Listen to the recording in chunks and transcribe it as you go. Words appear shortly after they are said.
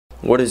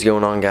What is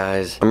going on,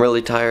 guys? I'm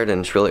really tired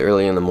and it's really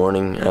early in the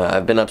morning.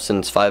 I've been up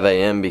since 5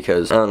 a.m.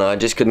 because, I don't know, I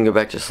just couldn't go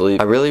back to sleep.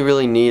 I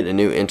really need a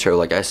new intro.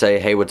 Like I say,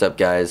 hey, what's up,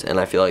 guys? And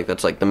I feel like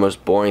that's like the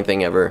most boring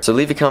thing ever. So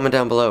leave a comment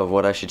down below of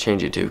what I should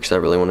change it to because I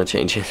really want to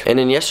change it. And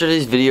in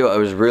yesterday's video, I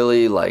was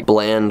really like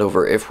bland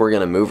over if we're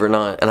gonna move or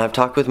not. And I've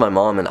talked with my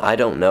mom and I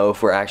don't know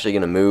if we're actually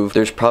gonna move.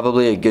 There's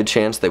probably a good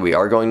chance that we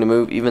are going to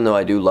move, even though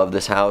I do love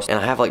this house. And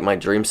I have like my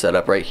dream set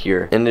up right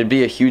here. And it'd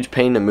be a huge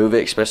pain to move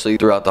it, especially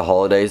throughout the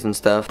holidays and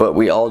stuff. But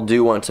we all do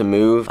want to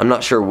move. I'm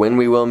not sure when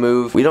we will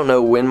move. We don't know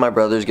when my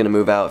brother's gonna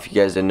move out. If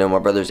you guys didn't know, my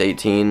brother's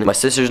 18. My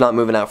sister's not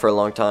moving out for a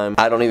long time.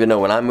 I don't even know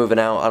when I'm moving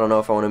out. I don't know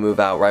if I want to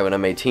move out right when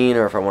I'm 18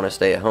 or if I want to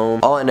stay at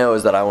home. All I know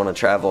is that I want to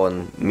travel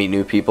and meet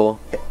new people.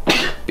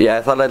 Yeah,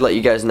 I thought I'd let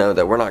you guys know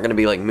that we're not gonna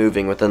be like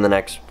moving within the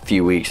next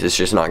few weeks. It's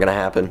just not gonna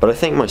happen. But I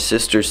think my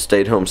sister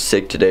stayed home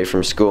sick today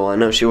from school. I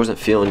know she wasn't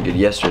feeling good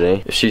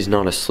yesterday. If she's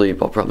not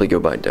asleep, I'll probably go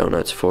buy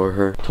donuts for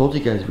her. Told you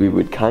guys we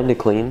would kinda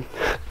clean.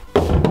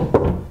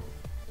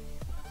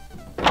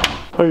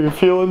 Are you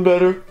feeling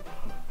better?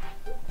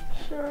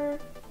 Sure.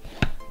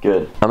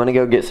 Good. I'm gonna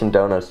go get some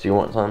donuts. Do you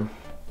want some?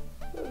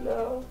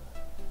 No.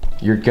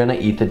 You're gonna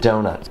eat the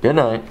donuts. Good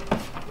night.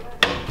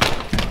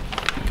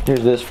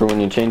 Here's this for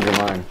when you change your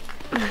mind.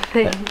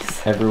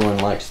 Thanks. Everyone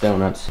likes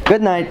donuts.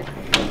 Good night.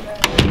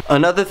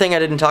 Another thing I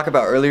didn't talk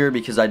about earlier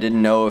because I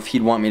didn't know if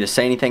he'd want me to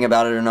say anything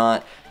about it or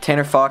not.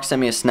 Tanner Fox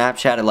sent me a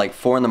Snapchat at like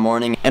 4 in the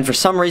morning, and for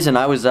some reason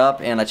I was up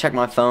and I checked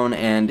my phone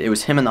and it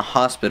was him in the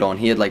hospital and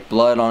he had like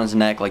blood on his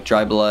neck, like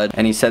dry blood,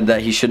 and he said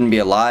that he shouldn't be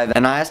alive.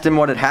 And I asked him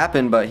what had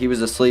happened, but he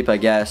was asleep, I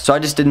guess. So I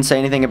just didn't say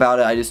anything about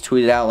it. I just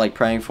tweeted out like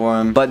praying for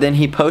him. But then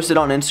he posted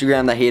on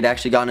Instagram that he had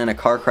actually gotten in a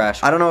car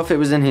crash. I don't know if it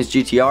was in his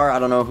GTR. I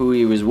don't know who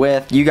he was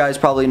with. You guys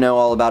probably know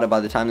all about it by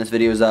the time this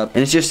video is up.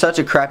 And it's just such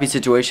a crappy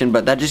situation,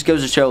 but that just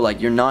goes to show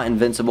like you're not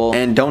invincible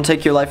and don't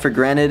take your life for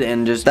granted.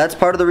 And just that's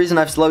part of the reason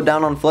I've slowed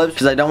down on flips,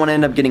 because I don't want to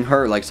end up getting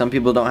hurt. Like some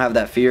people don't have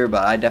that fear,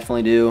 but I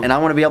definitely do. And I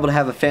want to be able to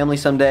have a family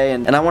someday,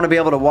 and I want to be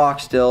able to walk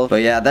still.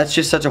 But yeah, that's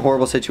just such a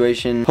horrible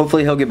situation.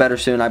 Hopefully he'll get better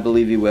soon. I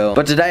believe he will.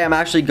 But today I'm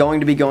actually going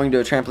to be going to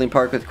a trampoline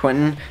park with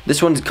Quentin.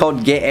 This one's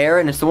called Get Air,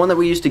 and it's the one that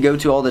we used to go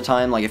to all the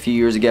time like a few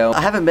years ago.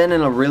 I haven't been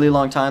in a really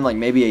long time, like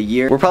maybe a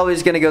year. We're probably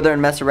just gonna go there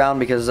and mess around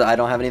because I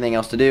don't have anything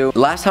else to do. The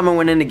last time I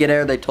went into Get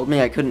Air, they told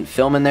me I couldn't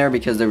film in there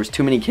because there was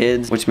too many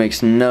kids, which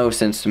makes no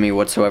sense to me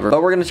whatsoever.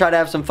 But we're gonna try to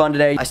have some fun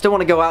today. I still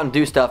want to go out and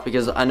do stuff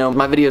because I know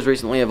my videos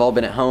recently have all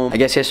been at home. I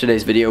guess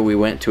yesterday's video we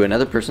went to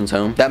another person's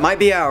home. That might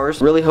be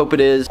ours. Really hope it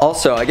is.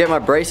 Also, I get my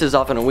braces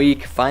off in a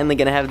week. Finally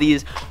gonna have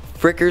these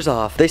frickers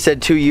off. They said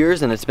 2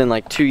 years and it's been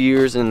like 2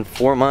 years and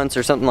 4 months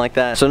or something like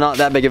that. So not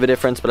that big of a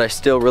difference, but I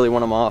still really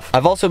want them off.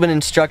 I've also been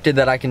instructed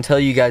that I can tell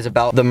you guys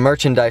about the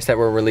merchandise that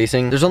we're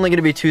releasing. There's only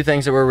gonna be 2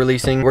 things that we're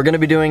releasing. We're gonna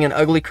be doing an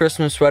ugly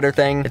Christmas sweater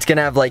thing. It's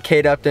gonna have like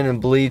Kate Upton and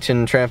Bleach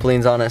and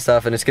trampolines on it and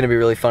stuff, and it's gonna be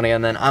really funny.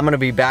 And then I'm gonna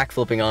be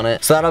backflipping on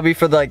it. So that'll be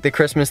for like the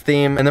Christmas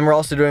theme. And then we're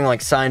also doing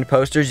like signed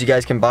posters. You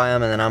guys can buy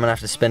them, and then I'm gonna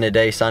have to spend a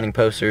day signing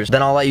posters.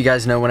 Then I'll let you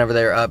guys know whenever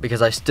they're up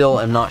because I still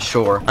am not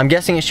sure. I'm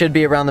guessing it should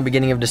be around the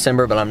beginning of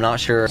December, but I'm not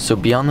sure. So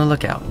be on the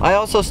lookout. I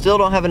also still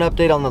don't have an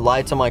update on the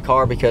lights on my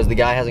car because the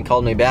guy hasn't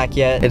called me back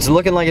yet. It's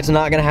looking like it's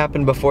not gonna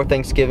happen before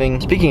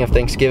Thanksgiving. Speaking of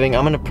Thanksgiving,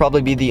 I'm gonna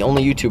probably be the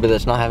only YouTuber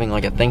that's not having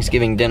like a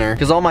Thanksgiving dinner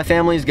because all my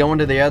family's going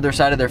to the other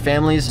side of their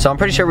families, so I'm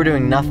pretty sure we're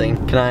doing nothing.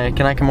 Can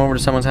I come over to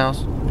someone's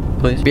house,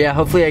 please? But yeah,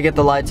 hopefully I get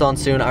the lights on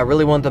soon. I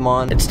really want them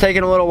on. It's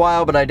taken a little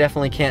while, but I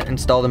definitely can't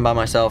install them by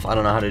myself. I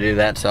don't know how to do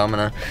that, so I'm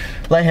gonna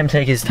let him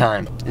take his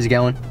time. Is he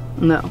going?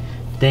 No.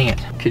 Dang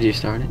it. Could you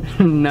start it?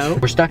 No.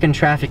 We're stuck in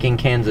traffic in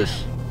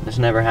Kansas. This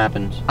never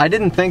happens. I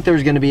didn't think there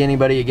was gonna be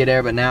anybody at Get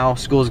Air, but now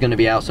school's gonna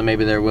be out, so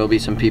maybe there will be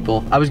some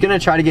people. I was gonna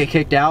try to get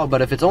kicked out,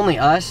 but if it's only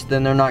us,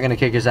 then they're not gonna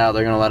kick us out.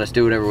 They're gonna let us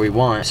do whatever we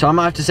want. So I'm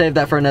gonna have to save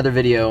that for another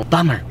video.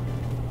 Bummer.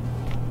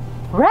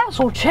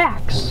 Razzle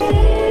Jacks.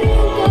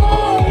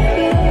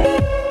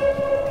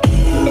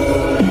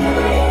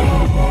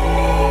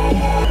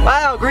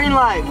 Wow, green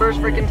light, first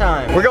freaking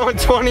time. We're going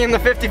 20 in the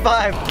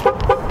 55.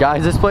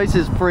 Guys, this place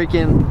is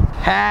freaking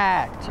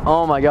packed.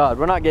 Oh my God,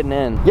 we're not getting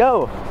in.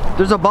 Yo,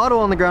 there's a bottle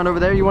on the ground over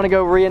there. You wanna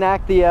go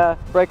reenact the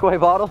breakaway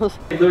bottles?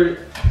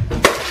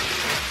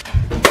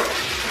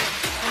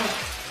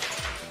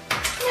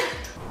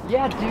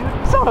 Yeah,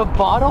 dude. It's not a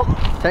bottle.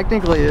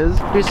 Technically it is.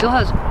 Dude, it still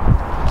has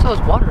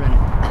water in it.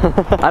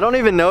 I don't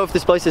even know if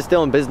this place is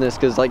still in business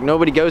because like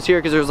nobody goes here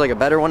because there's like a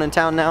better one in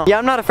town now. Yeah,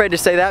 I'm not afraid to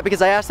say that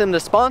because I asked them to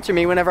sponsor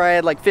me whenever I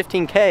had like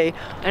 15K.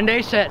 And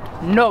they said,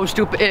 no,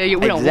 stupid, we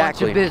don't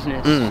want your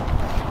business.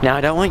 Now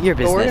I don't want your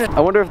business. I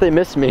wonder if they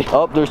missed me.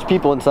 Oh, there's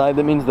people inside.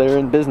 That means they're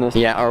in business.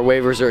 Yeah, our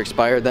waivers are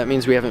expired. That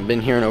means we haven't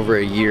been here in over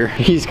a year.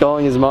 He's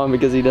calling his mom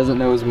because he doesn't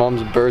know his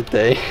mom's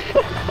birthday.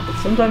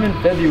 Sometime in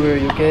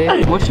February,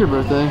 okay? What's your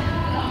birthday?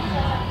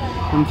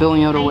 I'm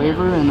filling out a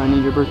waiver and I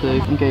need your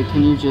birthday. Okay,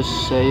 can you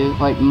just say it?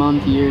 Like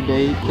month, year,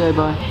 date? Okay,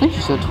 bye. I think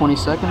she said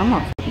 22nd. I'm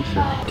not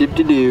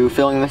Dip-de-doo,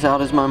 filling this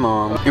out as my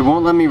mom. It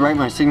won't let me write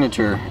my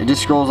signature. It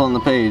just scrolls on the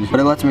page, but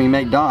it lets me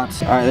make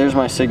dots. All right, there's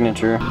my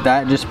signature.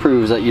 That just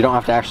proves that you don't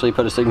have to actually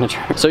put a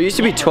signature. So it used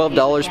to be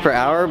 $12 per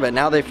hour, but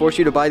now they force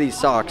you to buy these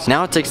socks.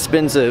 Now it's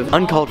expensive,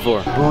 uncalled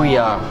for.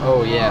 Booyah.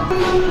 Oh yeah.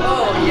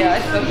 Oh yeah,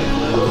 I felt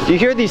it. Do you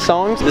hear these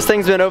songs? This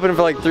thing's been open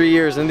for like 3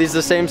 years, and these are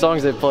the same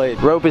songs they've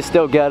played. Rope is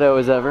still ghetto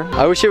as ever.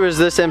 I wish it was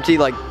this empty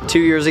like 2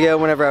 years ago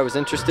whenever I was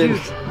interested.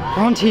 Dude,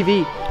 we're on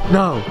TV.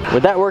 No.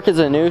 Would that work as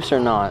a noose or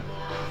not?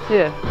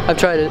 Yeah, I've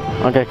tried it.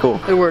 Okay, cool.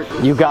 It worked.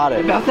 You got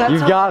it. About that You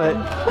time. got it.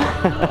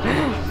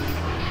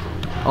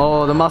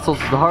 Oh, the muscles,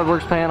 the hard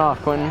work's paying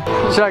off, Quentin.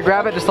 Should I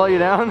grab it to slow you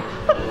down?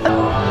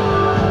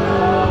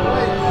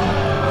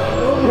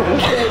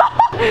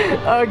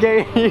 Okay,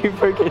 you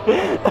freaking.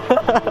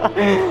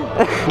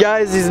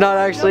 Guys, he's not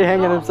actually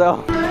hanging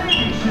himself.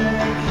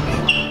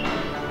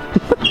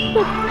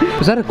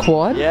 Was that a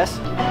quad? Yes.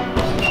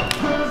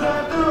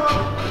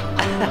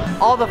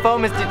 All the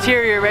foam is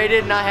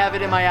deteriorated and I have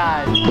it in my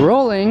eyes.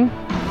 Rolling.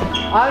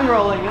 I'm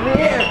rolling in the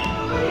air.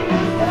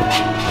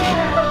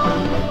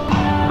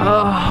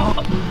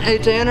 Oh, hey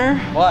Tanner.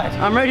 What?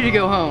 I'm ready to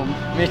go home.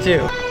 Me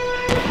too.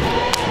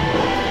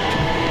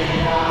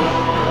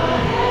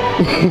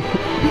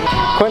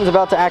 Quentin's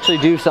about to actually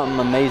do something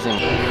amazing.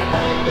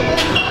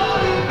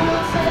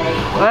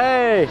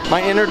 Hey,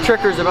 my inner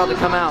tricker's about to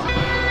come out.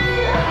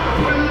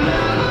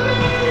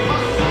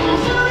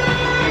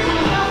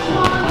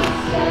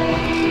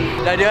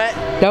 Did I do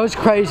it? That was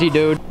crazy,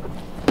 dude.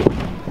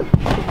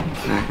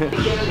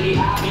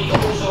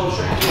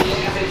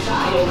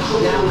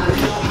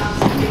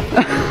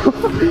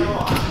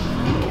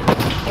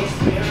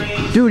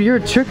 Dude, you're a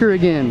tricker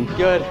again.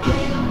 Good.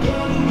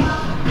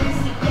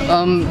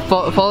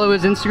 Follow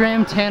his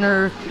Instagram,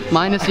 Tanner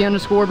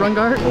 -__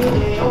 Braungardt.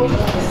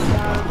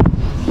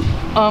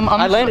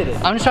 I landed it.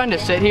 I'm just trying to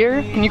sit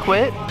here. Can you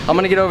quit? I'm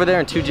gonna get over there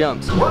in 2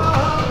 jumps.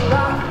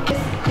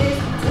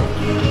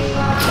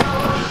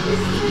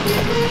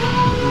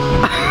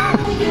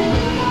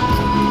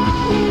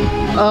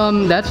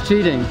 That's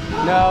cheating.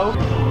 No.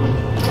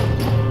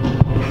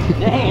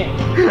 Dang it.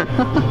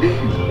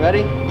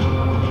 Ready?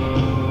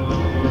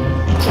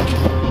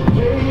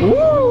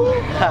 Woo!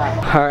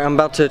 Alright, I'm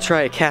about to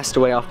try a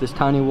castaway off this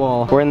tiny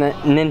wall. We're in the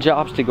ninja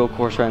obstacle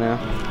course right now.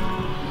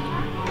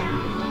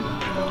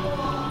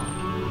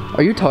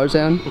 Are you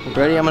Tarzan?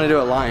 Ready? I'm gonna do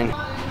a line.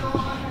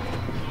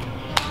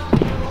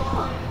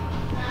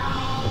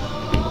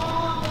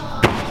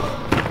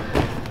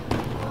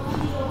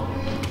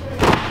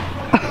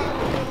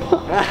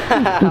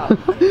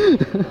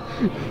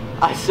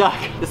 I suck.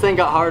 This thing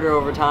got harder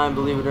over time,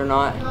 believe it or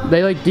not.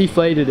 They like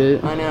deflated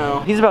it. I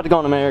know. He's about to go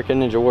on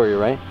American Ninja Warrior,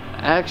 right?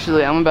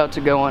 Actually, I'm about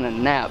to go on a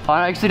nap.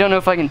 I actually don't know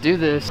if I can do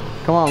this.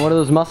 Come on, what do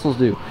those muscles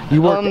do?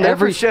 You work They're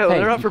every for show. Hey.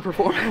 They're not for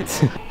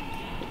performance.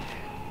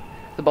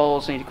 The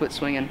balls need to quit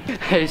swinging.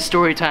 Hey,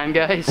 story time,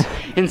 guys.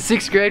 In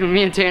 6th grade, when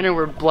me and Tanner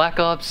were Black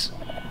Ops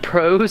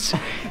pros,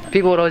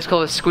 people would always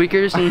call us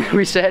squeakers, and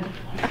we said,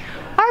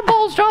 our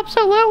balls dropped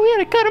so low, we had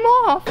to cut them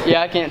off.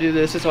 Yeah, I can't do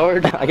this. It's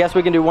hard. I guess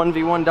we can do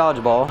 1v1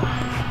 dodgeball.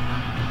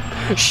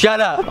 Shut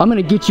up. I'm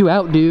gonna get you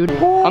out, dude.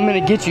 I'm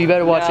gonna get you. You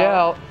better watch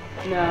out.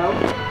 No.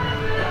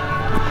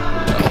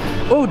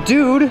 Oh,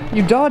 dude,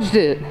 you dodged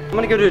it. I'm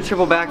gonna go do a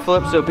triple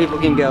backflip so people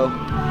can go.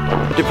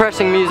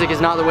 Depressing music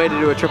is not the way to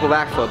do a triple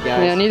backflip,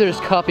 guys. Yeah, neither is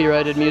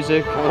copyrighted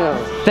music. Yeah.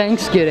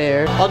 Thanks, Get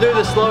Air. I'll do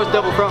the slowest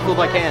double front flip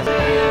I can.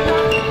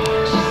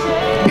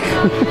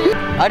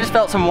 I just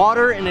felt some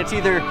water and it's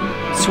either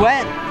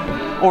sweat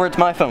or it's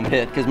my foam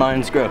pit because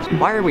mine's gross.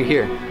 Why are we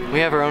here? We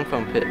have our own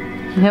foam pit.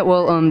 Yeah,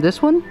 well,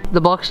 this one,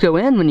 the blocks go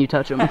in when you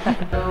touch them.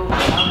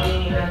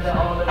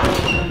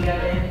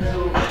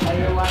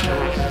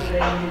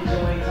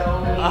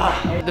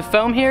 The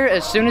foam here,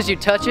 as soon as you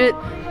touch it,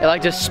 it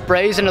like just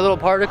sprays into little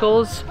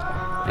particles.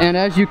 And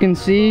as you can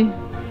see,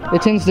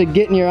 it tends to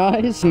get in your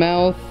eyes,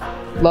 mouth,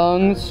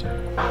 lungs,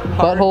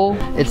 butthole.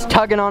 It's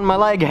tugging on my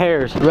leg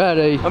hairs.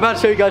 Ready. I'm about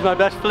to show you guys my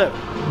best flip.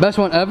 Best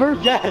one ever?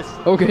 Yes.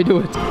 Okay, do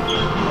it.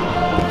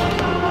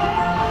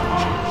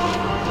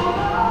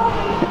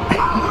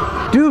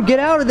 Dude, get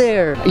out of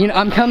there. You know,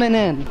 I'm coming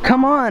in.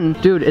 Come on.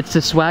 Dude, it's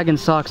the swag and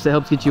socks that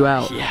helps get you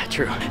out. Yeah,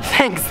 true.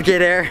 Thanks,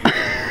 Get Air.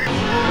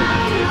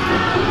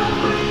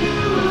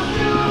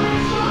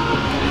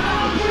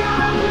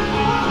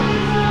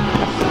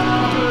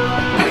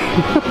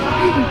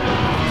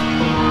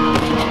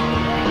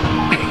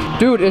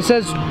 Dude, it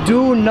says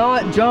do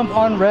not jump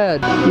on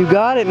red. You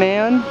got it,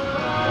 man.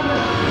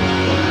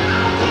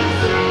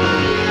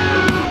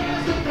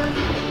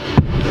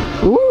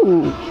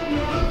 Ooh.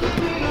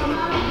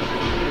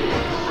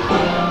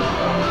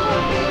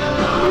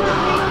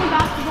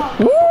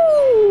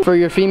 Woo! For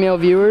your female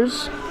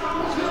viewers,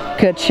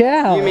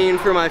 ka-chow. You mean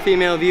for my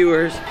female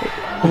viewers?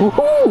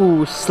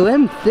 Ooh,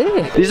 slim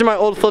thick. These are my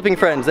old flipping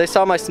friends. They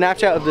saw my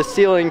Snapchat of the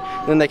ceiling,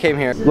 and then they came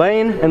here.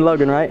 Lane and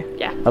Logan, right?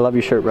 Yeah. I love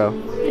your shirt, bro.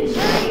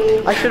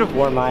 I should have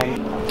worn mine.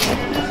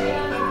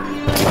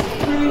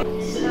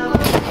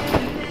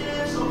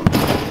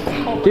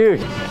 Dude.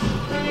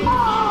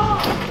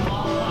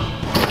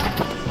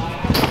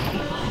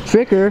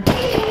 Tricker.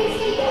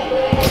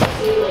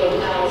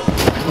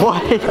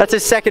 What? That's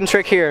his second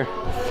trick here.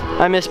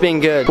 I miss being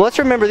good. Let's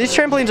remember, these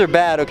trampolines are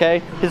bad, okay?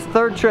 His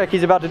third trick,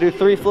 he's about to do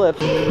 3 flips.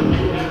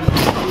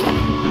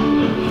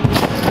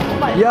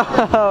 Yo,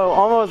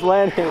 almost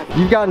landed.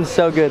 You've gotten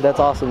so good, that's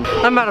awesome.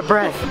 I'm out of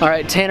breath. All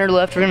right, Tanner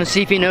left. We're gonna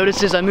see if he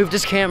notices. I moved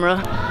his camera.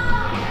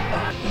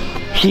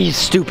 He's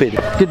stupid.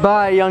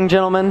 Goodbye, young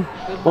gentleman.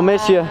 We'll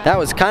miss you. That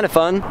was kind of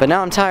fun, but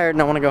now I'm tired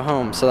and I want to go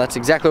home, so that's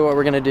exactly what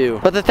we're gonna do.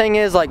 But the thing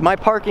is, like, my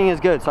parking is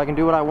good, so I can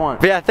do what I want.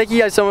 But yeah, thank you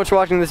guys so much for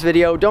watching this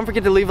video. Don't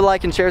forget to leave a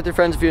like and share with your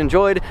friends if you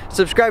enjoyed.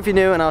 Subscribe if you're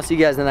new, and I'll see you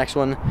guys in the next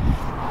one.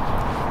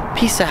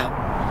 Peace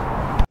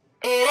out.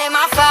 It ain't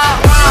my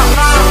fault.